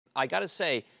I got to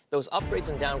say, those upgrades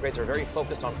and downgrades are very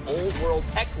focused on old world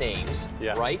tech names,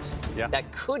 right? Yeah.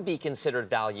 That could be considered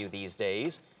value these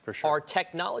days. For sure. Are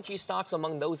technology stocks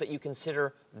among those that you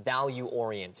consider value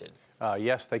oriented?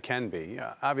 Yes, they can be.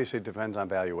 Obviously, it depends on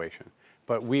valuation.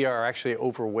 But we are actually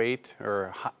overweight,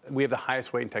 or we have the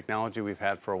highest weight in technology we've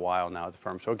had for a while now at the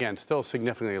firm. So again, still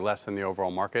significantly less than the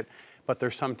overall market, but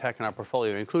there's some tech in our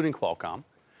portfolio, including Qualcomm.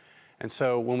 And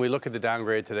so when we look at the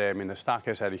downgrade today, I mean, the stock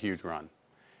has had a huge run.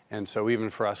 And so even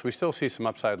for us, we still see some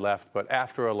upside left, but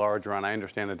after a large run, I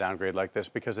understand a downgrade like this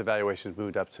because the valuation's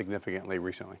moved up significantly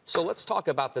recently. So let's talk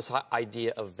about this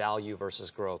idea of value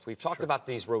versus growth. We've talked about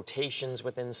these rotations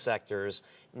within sectors.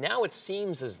 Now it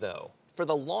seems as though, for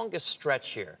the longest stretch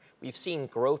here, we've seen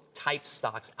growth-type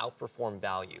stocks outperform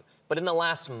value. But in the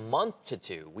last month to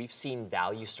two, we've seen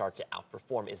value start to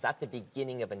outperform. Is that the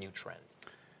beginning of a new trend?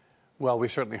 Well, we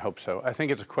certainly hope so. I think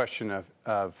it's a question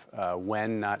of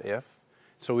when, not if.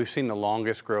 So we've seen the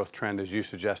longest growth trend, as you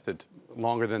suggested,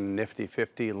 longer than the Nifty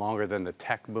 50, longer than the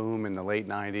tech boom in the late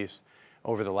 90s.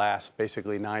 Over the last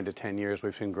basically 9 to 10 years,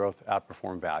 we've seen growth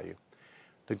outperform value.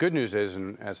 The good news is,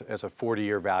 and as a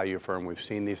 40-year value firm, we've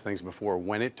seen these things before.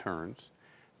 When it turns,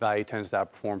 value tends to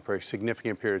outperform for a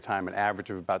significant period of time, an average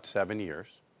of about 7 years,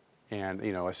 and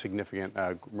a significant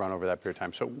run over that period of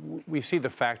time. So we see the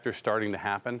factors starting to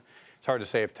happen. It's hard to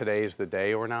say if today is the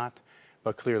day or not,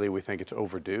 but clearly we think it's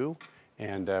overdue.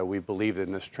 And we believe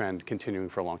in this trend continuing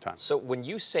for a long time. So when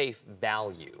you say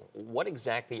value, what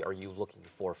exactly are you looking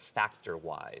for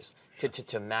factor-wise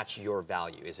to match your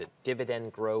value? Is it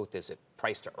dividend growth? Is it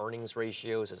price-to-earnings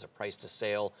ratios? Is it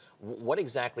price-to-sale? What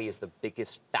exactly is the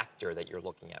biggest factor that you're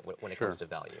looking at when it comes to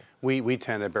value? We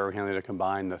tend at Barrow Hanley to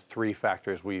combine the three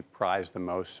factors we prize the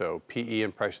most. So PE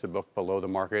and price-to-book below the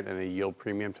market and a yield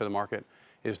premium to the market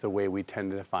is the way we tend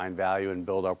to define value and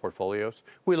build our portfolios.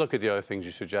 We look at the other things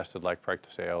you suggested, like price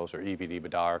to sales or EV to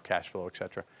EBITDA or cash flow, et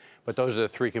cetera. But those are the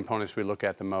three components we look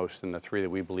at the most and the three that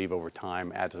we believe over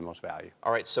time adds the most value.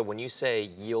 All right, so when you say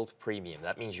yield premium,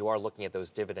 that means you are looking at those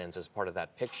dividends as part of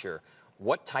that picture.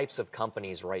 What types of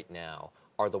companies right now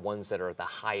are the ones that are the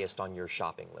highest on your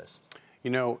shopping list?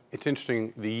 You know, it's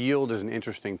interesting. The yield is an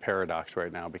interesting paradox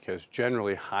right now because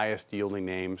generally highest yielding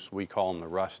names, we call them the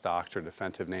rust stocks or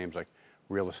defensive names like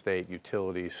real estate,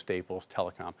 utilities, staples,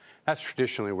 telecom. That's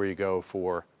traditionally where you go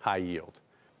for high yield.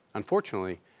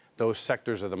 Unfortunately, those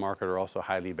sectors of the market are also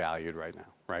highly valued right now,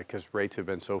 right? Because rates have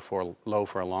been so low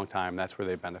for a long time, that's where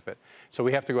they benefit. So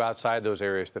we have to go outside those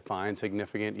areas to find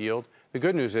significant yield. The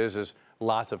good news is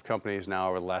lots of companies now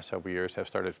over the last several years have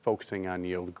started focusing on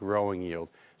yield, growing yield.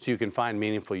 So you can find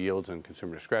meaningful yields in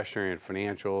consumer discretionary and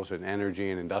financials and energy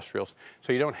and industrials.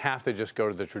 So you don't have to just go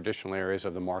to the traditional areas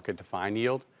of the market to find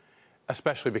yield,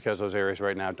 especially because those areas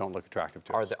right now don't look attractive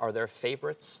to us. Are there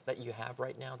favorites that you have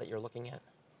right now that you're looking at?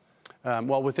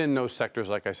 Well, within those sectors,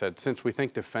 like I said, since we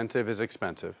think defensive is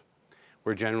expensive,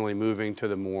 we're generally moving to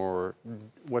the more,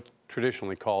 what's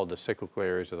traditionally called the cyclical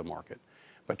areas of the market.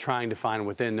 But trying to find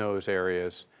within those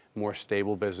areas more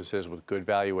stable businesses with good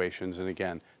valuations, and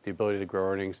again, the ability to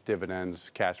grow earnings,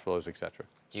 dividends, cash flows, et cetera.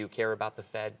 Do you care about the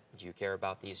Fed? Do you care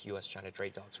about these U.S.-China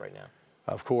trade talks right now?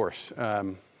 Of course.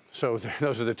 So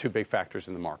those are the two big factors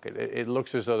in the market. It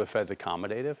looks as though the Fed's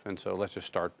accommodative, and so let's just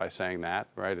start by saying that,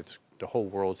 right? The whole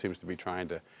world seems to be trying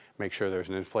to make sure there's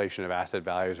an inflation of asset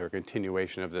values or a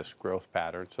continuation of this growth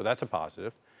pattern, so that's a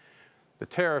positive. The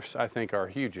tariffs, I think, are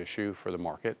a huge issue for the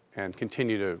market and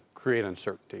continue to create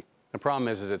uncertainty. The problem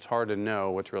is it's hard to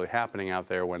know what's really happening out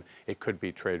there when it could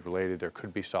be trade-related, there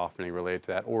could be softening related to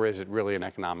that, or is it really an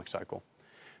economic cycle?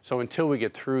 So until we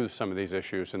get through some of these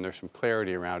issues and there's some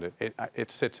clarity around it, it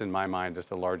sits in my mind as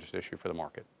the largest issue for the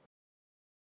market.